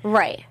somebody,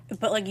 right?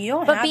 But like you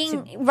don't have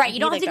to, right? You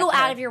don't have to go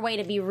out of your way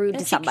to be rude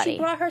to somebody. She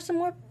brought her some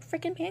more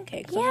freaking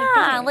pancakes.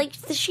 Yeah, like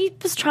she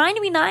was trying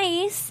to be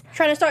nice,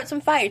 trying to start some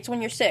fights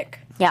when you're sick.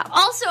 Yeah.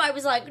 Also, I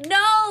was like,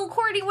 no,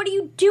 Courtney, what are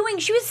you doing?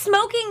 She was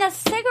smoking a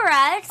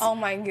cigarette. Oh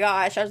my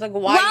gosh! I was like,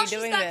 why are you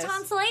doing this? While she's got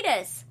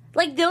tonsillitis.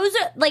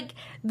 Like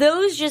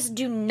those just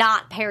do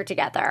not pair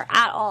together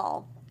at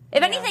all.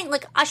 If anything,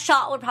 like a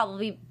shot would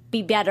probably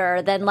be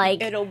better than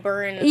like it'll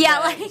burn.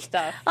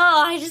 Stuff.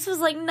 Oh, I just was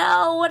like,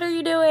 no, what are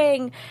you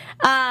doing?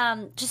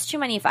 Just too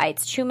many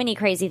fights, too many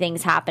crazy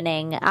things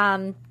happening.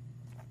 And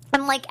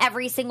like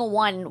every single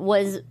one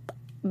was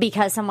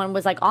because someone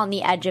was like on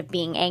the edge of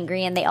being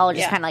angry, and they all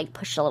just kind of like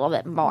pushed a little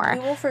bit more.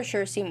 We will for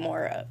sure see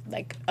more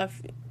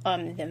of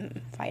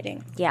them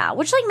fighting. Yeah,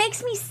 which like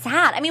makes me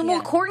sad. I mean,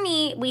 well,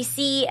 Courtney, we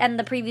see in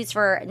the previews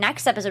for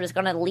next episode is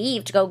going to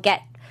leave to go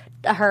get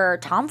her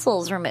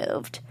tonsils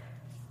removed,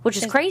 which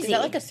is crazy. Is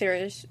that like a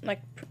serious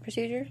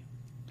procedure?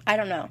 I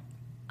don't know.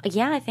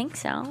 Yeah, I think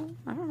so.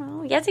 I don't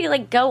know. You have to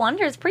like go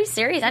under. It's pretty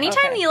serious.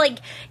 Anytime you like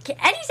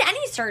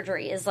any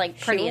surgery is like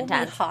pretty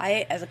intense. Be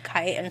high as a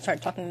kite and start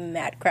talking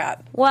mad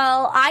crap.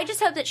 Well, I just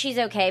hope that she's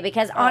okay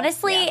because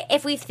honestly,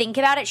 if we think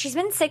about it, she's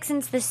been sick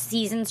since the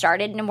season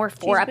started, and we're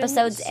 4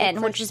 episodes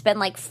in, which has been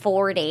like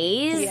 4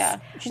 days. Yeah,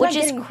 which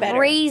is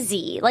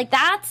crazy. Like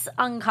that's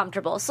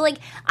uncomfortable. So like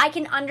I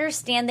can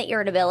understand the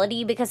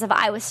irritability because if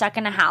I was stuck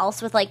in a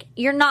house with like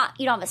you don't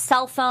have a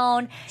cell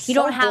phone, you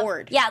don't have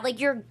bored.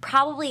 like you're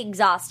probably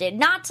exhausted.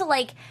 Not to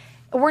like,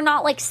 we're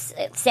not like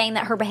saying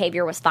that her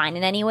behavior was fine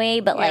in any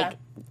way, but like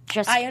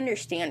just I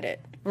understand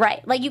it.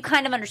 Right. Like you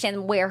kind of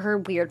understand where her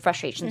weird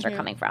frustrations are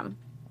coming from.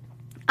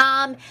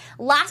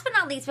 Last but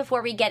not least,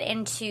 before we get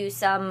into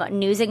some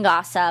news and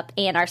gossip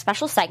and our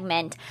special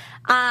segment,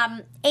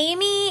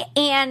 Amy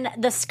and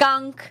the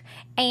skunk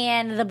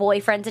and the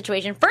boyfriend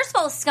situation. First of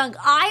all, skunk,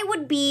 I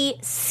would be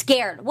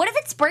scared. What if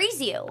it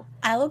sprays you?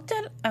 I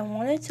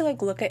wanted to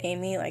like look at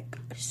Amy like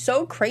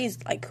so crazy.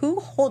 Like who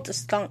holds a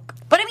skunk?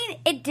 But I mean,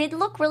 it did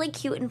look really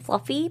cute and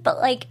fluffy, but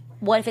like,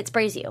 what if it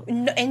sprays you?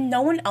 And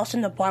no one else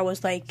in the bar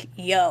was like,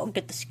 yo,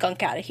 get the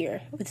skunk out of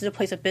here. This is a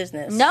place of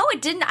business. No,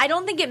 it didn't. I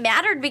don't think it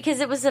mattered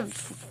because it was a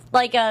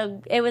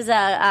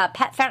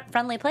pet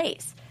friendly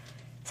place.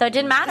 So it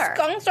didn't matter.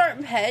 Skunks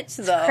aren't pets,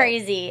 though. It's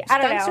crazy.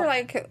 I don't know. Skunks are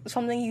like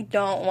something you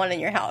don't want in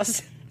your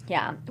house.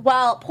 Yeah.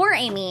 Well, poor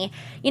Amy.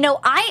 You know,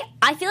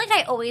 I feel like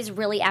I always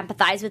really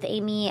empathize with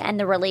Amy and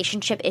the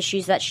relationship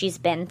issues that she's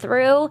been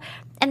through.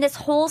 And this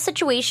whole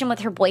situation with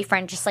her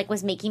boyfriend just like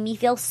was making me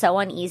feel so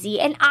uneasy.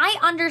 And I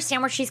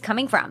understand where she's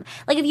coming from.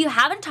 Like if you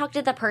haven't talked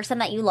to the person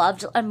that you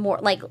loved more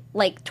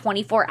like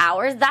 24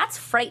 hours, that's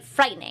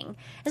frightening.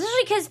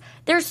 Especially because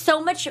there's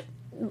so much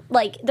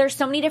there's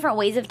so many different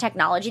ways of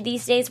technology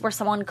these days where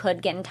someone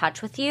could get in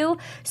touch with you.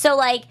 So,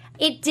 like,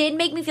 it did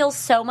make me feel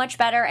so much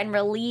better and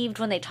relieved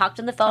when they talked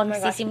on the phone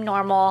because they seemed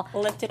normal.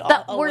 Lifted all.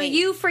 But were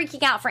you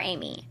freaking out for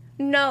Amy?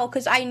 No,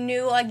 because I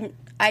knew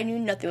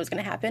nothing was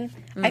going to happen.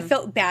 I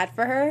felt bad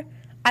for her.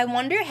 I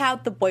wonder how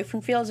the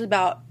boyfriend feels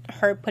about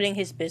her putting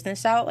his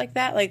business out like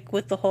that, like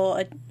with the whole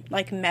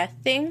meth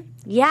thing.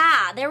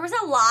 Yeah, there was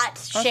a lot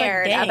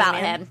shared about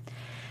him.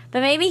 But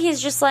maybe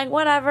he's just like,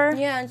 whatever.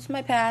 Yeah, it's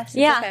my past.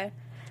 It's okay.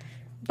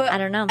 But I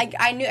don't know.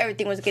 I knew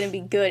everything was going to be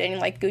good and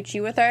like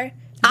Gucci with her.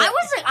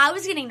 I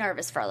was getting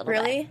nervous for a little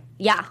bit. Really?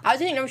 Yeah. I was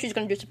getting nervous she was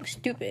going to do something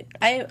stupid.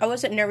 I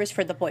wasn't nervous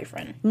for the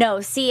boyfriend. No,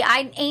 see,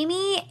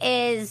 Amy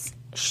is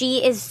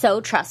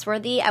so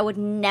trustworthy. I would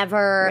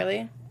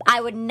never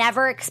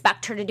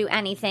expect her to do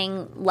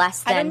anything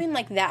less than. I don't mean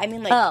like that. I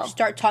mean like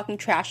start talking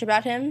trash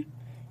about him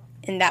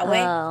in that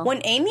way.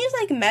 When Amy is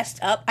like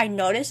messed up, I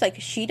noticed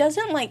like she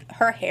doesn't like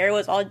her hair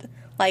was all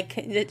like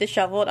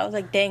disheveled. I was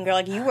like, dang girl,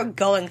 like you were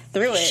going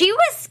through it. She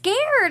was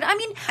scared. I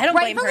mean, I don't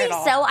blame her at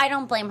all. So I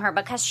don't blame her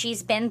because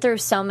she's been through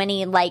so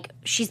many,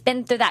 she's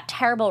been through that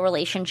terrible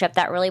relationship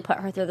that really put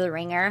her through the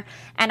ringer.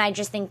 And I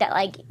just think that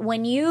like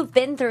when you've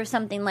been through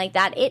something like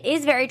that, it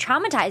is very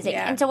traumatizing.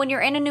 Yeah. And so when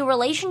you're in a new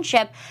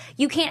relationship,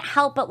 you can't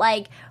help but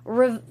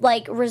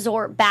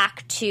revert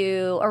back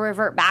to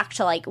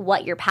like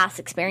what your past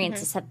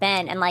experiences have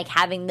been and like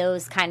having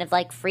those kind of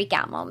like freak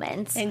out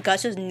moments. And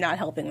Gus is not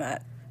helping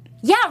that.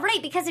 Yeah, right,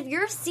 because if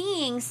you're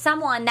seeing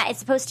someone that is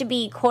supposed to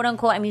be,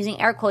 quote-unquote, I'm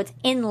using air quotes,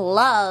 in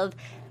love,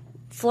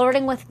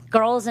 flirting with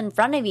girls in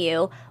front of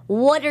you,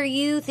 what are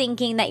you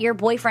thinking that your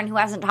boyfriend who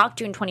hasn't talked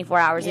to you in 24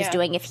 hours is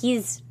doing if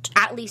he's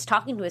at least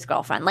talking to his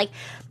girlfriend? Like,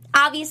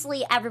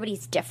 obviously,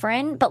 everybody's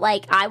different, but,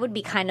 like, I would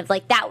be kind of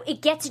like that. It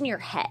gets in your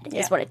head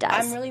is what it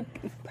does. I'm really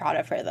proud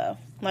of her, though.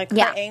 Like,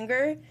 her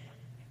anger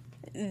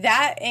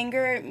that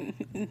anger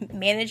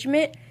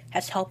management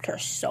has helped her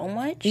so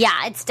much.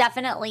 Yeah, it's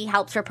definitely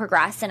helped her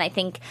progress, and I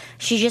think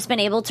she's just been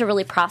able to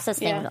really process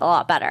things a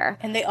lot better.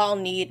 And they all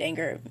need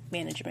anger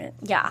management.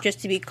 Yeah.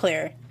 Just to be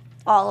clear.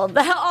 All of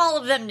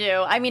them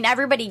do. I mean,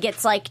 everybody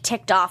gets like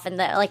ticked off in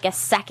a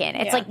second.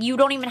 It's like you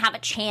don't even have a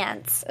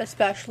chance.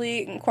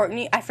 Especially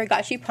Courtney. I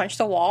forgot she punched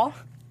the wall.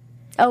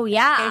 Oh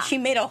yeah, and she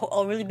made a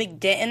really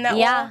big dent in that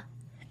wall.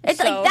 It's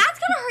like that's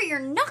gonna hurt your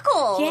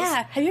knuckles.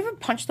 Yeah. Have you ever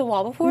punched the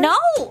wall before? No.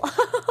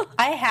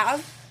 I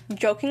have,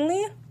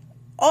 jokingly.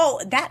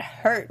 Oh, that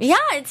hurts. Yeah,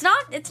 it's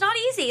not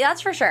easy,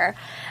 that's for sure.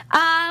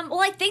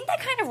 Well, I think that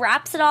kind of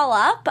wraps it all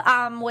up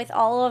with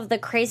all of the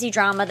crazy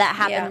drama that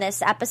happened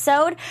this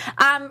episode.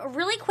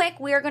 Really quick,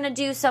 we are going to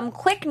do some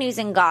quick news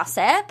and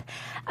gossip.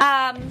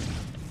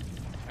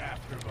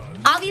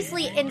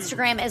 Obviously,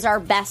 Instagram is our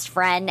best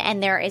friend,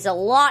 and there is a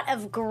lot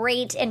of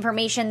great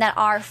information that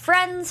our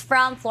friends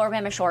from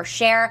Floribama Shore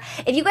share.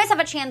 If you guys have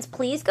a chance,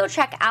 please go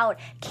check out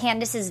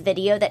Candace's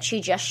video that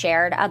she just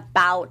shared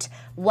about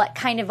what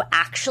kind of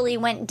actually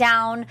went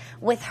down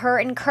with her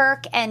and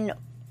Kirk, and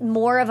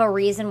more of a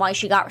reason why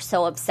she got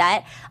so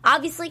upset.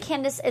 Obviously,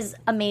 Candace is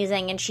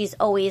amazing, and she's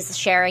always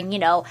sharing,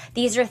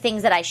 these are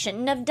things that I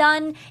shouldn't have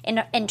done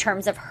in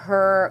terms of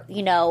her,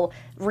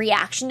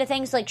 reaction to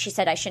things. Like she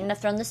said, I shouldn't have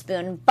thrown the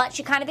spoon, but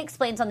she kind of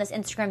explains on this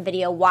Instagram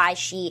video why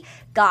she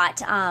got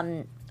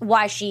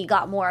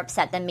more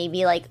upset than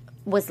maybe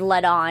was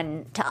led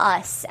on to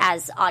us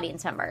as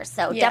audience members.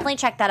 So definitely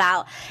check that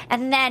out.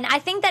 And then I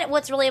think that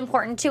what's really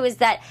important too is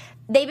that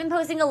they've been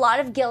posting a lot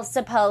of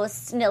Gilsa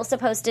posts. Nilsa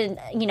posted,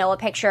 a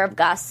picture of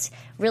Gus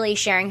really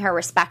sharing her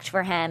respect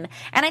for him.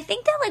 And I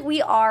think that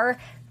we are,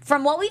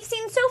 from what we've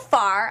seen so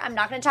far, I'm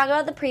not going to talk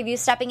about the preview,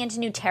 stepping into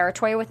new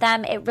territory with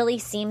them. It really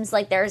seems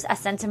like there's a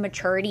sense of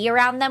maturity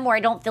around them where I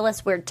don't feel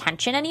this weird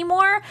tension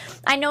anymore.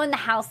 I know in the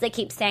house they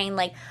keep saying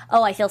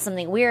oh, I feel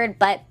something weird,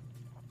 but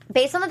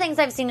based on the things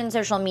I've seen in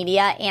social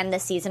media and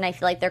this season, I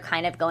feel like they're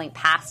kind of going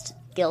past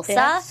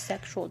Gilsa.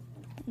 Sexual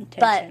tension.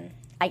 But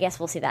I guess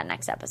we'll see that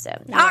next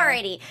episode. Yeah.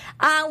 Alrighty.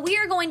 We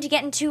are going to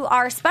get into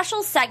our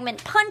special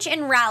segment, Punch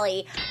and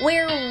Rally,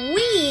 where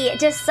we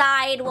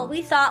decide what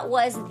we thought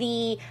was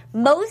the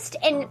most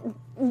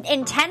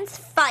intense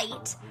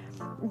fight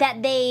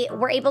that they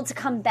were able to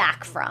come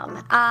back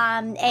from.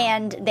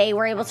 And they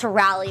were able to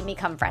rally and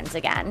become friends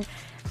again.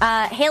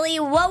 Haley,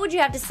 what would you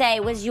have to say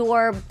was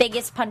your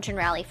biggest punch and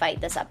rally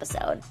fight this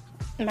episode?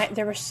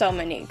 There were so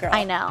many, girl.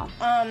 I know.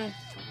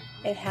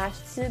 It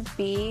has to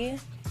be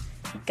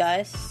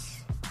Gus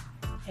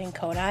and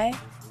Kodai,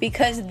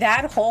 because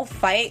that whole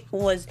fight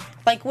was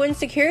when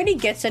security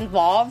gets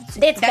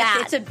involved, it's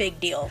bad. It's a big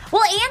deal.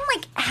 Well,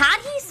 and had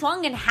he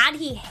swung and had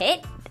he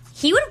hit,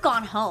 he would have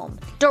gone home,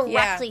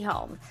 directly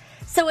home.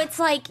 So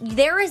it's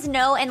there is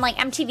no, and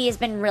MTV has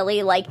been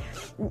really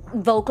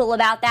vocal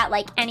about that.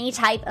 Any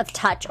type of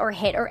touch or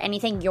hit or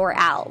anything, you're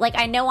out.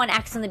 I know on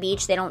X on the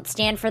Beach they don't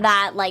stand for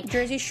that.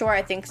 Jersey Shore,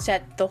 I think,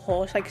 set the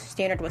whole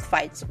standard with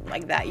fights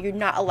like that. You're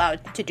not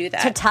allowed to do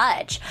that. To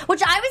touch,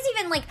 which I was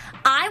even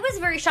I was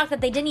very shocked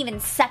that they didn't even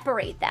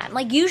separate them.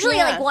 Usually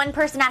one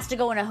person has to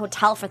go in a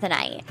hotel for the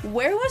night.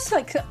 Where was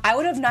I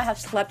would have not have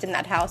slept in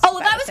that house. Oh,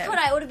 if that was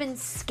Kodai, I would have been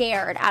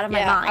scared out of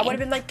my mind. I would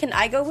have been can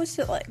I go with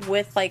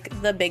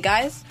the big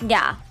guys?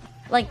 Yeah,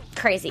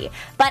 crazy.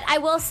 But I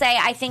will say,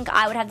 I think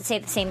I would have to say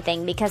the same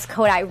thing, because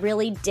Kodai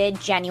really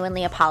did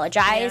genuinely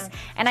apologize. Yeah.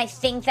 And I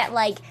think that,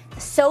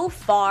 so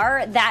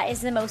far, that is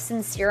the most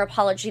sincere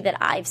apology that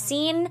I've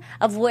seen,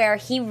 of where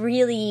he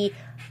really...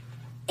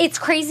 It's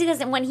crazy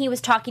because when he was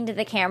talking to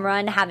the camera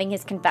and having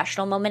his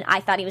confessional moment,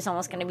 I thought he was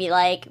almost going to be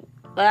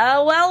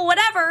well,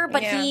 whatever.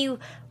 But he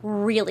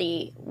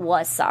really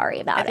was sorry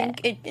about it. I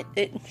think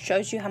it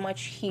shows you how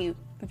much he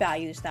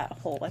values that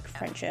whole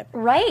friendship,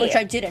 right? Which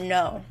I didn't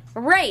know.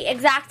 Right,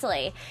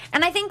 exactly.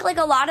 And I think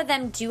a lot of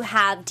them do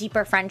have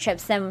deeper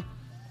friendships than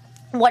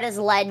what is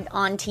led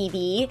on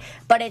TV,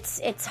 but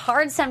it's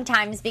hard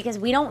sometimes because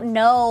we don't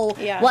know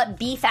what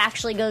beef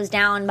actually goes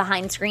down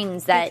behind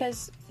screens.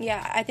 Because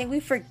I think we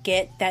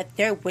forget that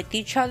they're with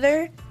each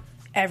other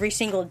every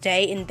single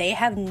day, and they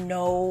have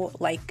no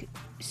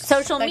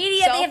social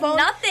media. They have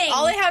nothing.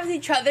 All they have is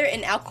each other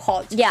and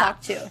alcohol to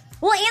talk to.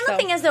 Well, and the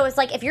thing is, though, is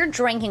if you're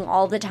drinking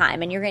all the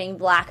time and you're getting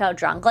blackout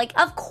drunk,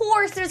 of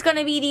course there's going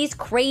to be these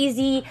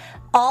crazy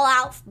ball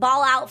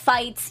out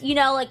fights,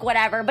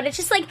 whatever. But it's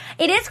just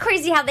it is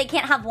crazy how they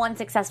can't have one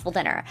successful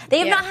dinner. They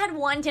have not had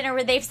one dinner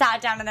where they've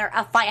sat down and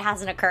a fight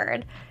hasn't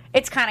occurred.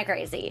 It's kind of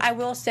crazy. I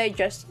will say,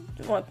 just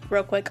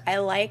real quick, I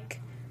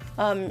like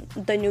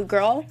the new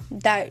girl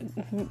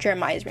that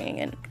Jeremiah is bringing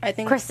in. I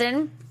think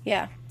Kristen.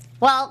 Yeah.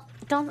 Well,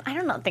 I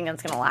don't think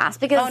it's gonna last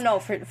because. Oh no,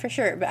 for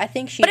sure. But I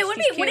think she. But it would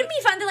be. Wouldn't it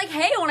be fun to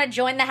hey, I want to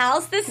join the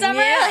house this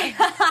summer? Yeah.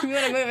 You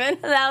want to move in?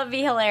 That would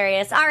be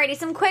hilarious. Alrighty,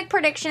 some quick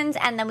predictions,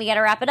 and then we got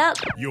to wrap it up.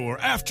 Your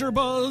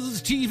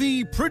AfterBuzz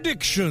TV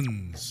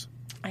predictions.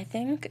 I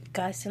think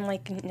Gus and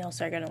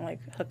Nils are gonna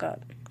hook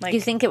up. Do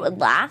you think it would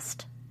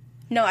last?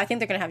 No, I think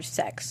they're gonna have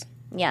sex.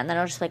 Yeah, and then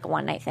it'll just a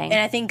one night thing.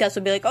 And I think Gus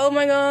will be oh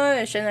my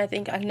gosh, and I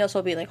think Nils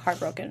will be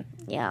heartbroken.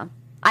 Yeah.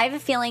 I have a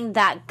feeling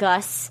that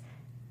Gus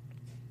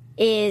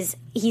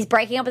he's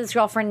breaking up with his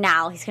girlfriend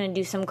now. He's going to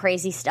do some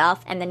crazy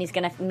stuff, and then he's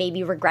going to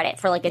maybe regret it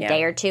for like a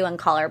day or two and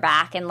call her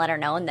back and let her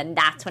know, and then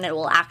that's when it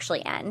will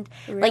actually end.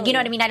 Really? Like, you know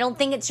what I mean? I don't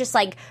think it's just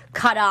like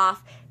cut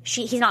off.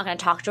 He's not going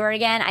to talk to her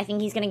again. I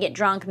think he's going to get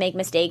drunk, make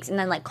mistakes, and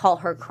then like call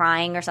her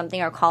crying or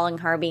something, or calling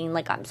her being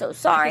like, I'm so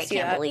sorry, I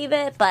can't believe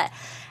it. But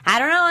I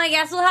don't know. I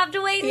guess we'll have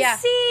to wait and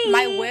see.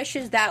 My wish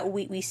is that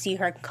we see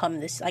her come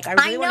this. Like, I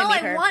really want to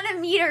meet her. I want to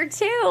meet her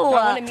too. I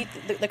want to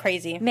meet the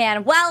crazy.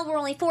 Man, well, we're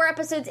only 4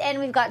 episodes in.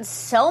 We've got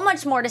so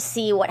much more to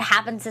see what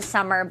happens this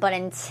summer. But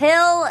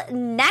until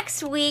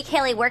next week,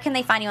 Haley, where can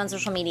they find you on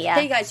social media?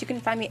 Hey, guys, you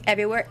can find me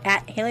everywhere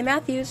at Haley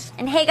Matthews.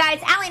 And hey,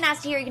 guys, Allie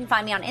Nasty here. You can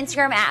find me on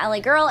Instagram at LA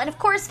Girl. And, of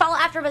course, follow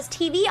AfterBuzz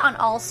TV on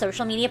all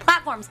social media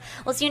platforms.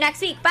 We'll see you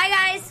next week. Bye,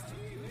 guys.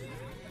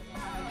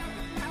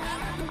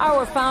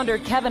 Our founder,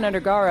 Kevin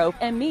Undergaro,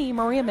 and me,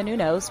 Maria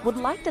Menounos, would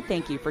like to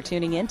thank you for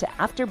tuning in to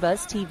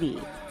AfterBuzz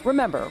TV.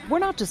 Remember, we're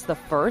not just the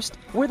first,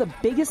 we're the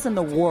biggest in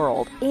the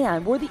world,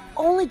 and we're the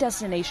only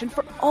destination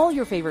for all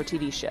your favorite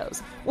TV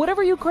shows.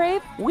 Whatever you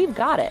crave, we've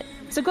got it.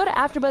 So go to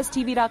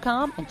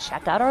AfterBuzzTV.com and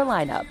check out our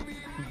lineup.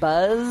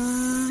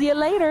 Buzz you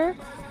later.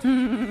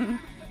 The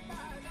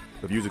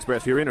views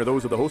expressed herein are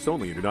those of the hosts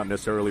only and do not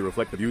necessarily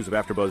reflect the views of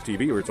AfterBuzz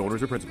TV or its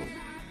owners or principals.